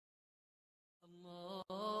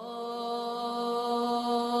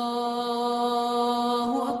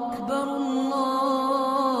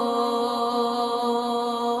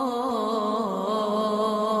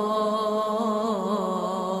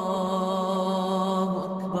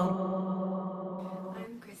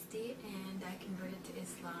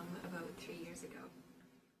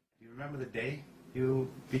remember the day you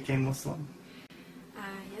became Muslim?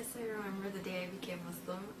 Yes, I remember the day I became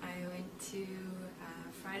Muslim. I went to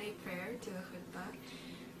Friday prayer to a khutbah,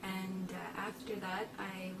 and after that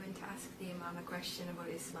I went to ask the Imam a question about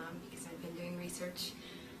Islam because I've been doing research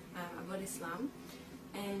about Islam.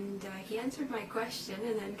 And he answered my question,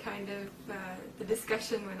 and then kind of the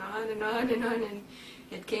discussion went on and on and on, and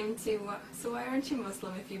it came to, so why aren't you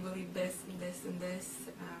Muslim if you believe this and this and this?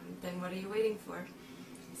 Then what are you waiting for?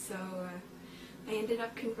 So I ended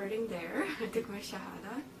up converting there. I took my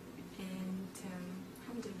shahada, and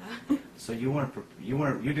alhamdulillah. So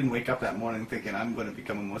you didn't wake up that morning thinking I'm going to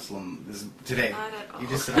become a Muslim today. Not at all. You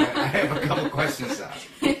just said I have a couple questions to ask.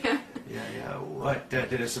 Yeah. Yeah. What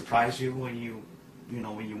did it surprise you when you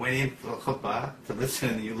went in for the khutbah to listen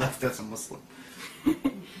and you left as a Muslim?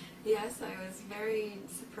 Yes, I was very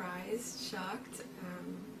surprised, shocked,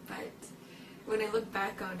 but when I look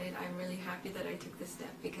back on it, I'm really happy that I took the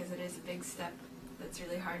step, because it is a big step that's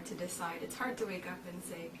really hard to decide. It's hard to wake up and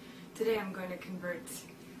say, today I'm going to convert,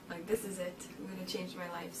 like this is it, I'm going to change my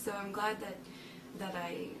life. So I'm glad that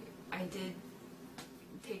I did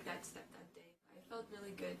take that step that day. I felt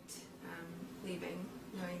really good leaving,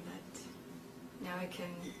 knowing that now I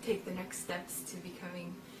can take the next steps to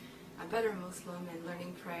becoming a better Muslim and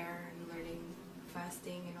learning prayer and learning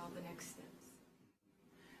fasting and all the next steps.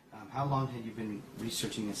 How long had you been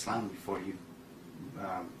researching Islam before you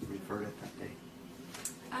reverted that day?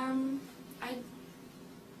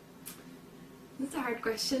 That's a hard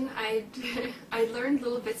question. I learned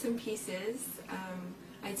little bits and pieces.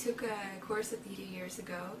 I took a course a few years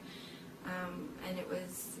ago, and it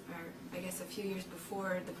was, I guess, a few years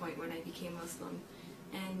before the point when I became Muslim,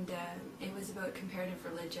 and it was about comparative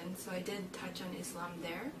religion. So I did touch on Islam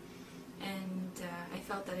there, and I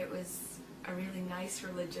felt that it was a really nice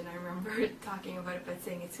religion. I remember talking about it, but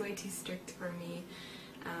saying it's way too strict for me.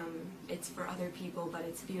 It's for other people, but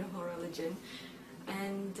it's a beautiful religion.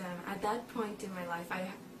 And at that point in my life,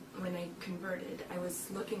 when I converted, I was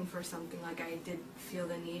looking for something. Like, I did feel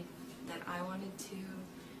the need that I wanted to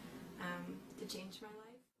change my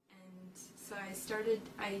life. And so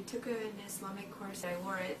I took an Islamic course. I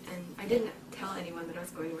wore it, and I didn't tell anyone that I was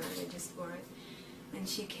going to wear it. I just wore it. And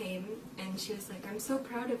she came, and she was like, I'm so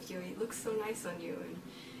proud of you. It looks so nice on you. And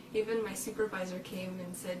even my supervisor came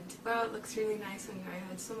and said, wow, it looks really nice on you. I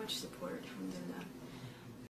had so much support, alhamdulillah.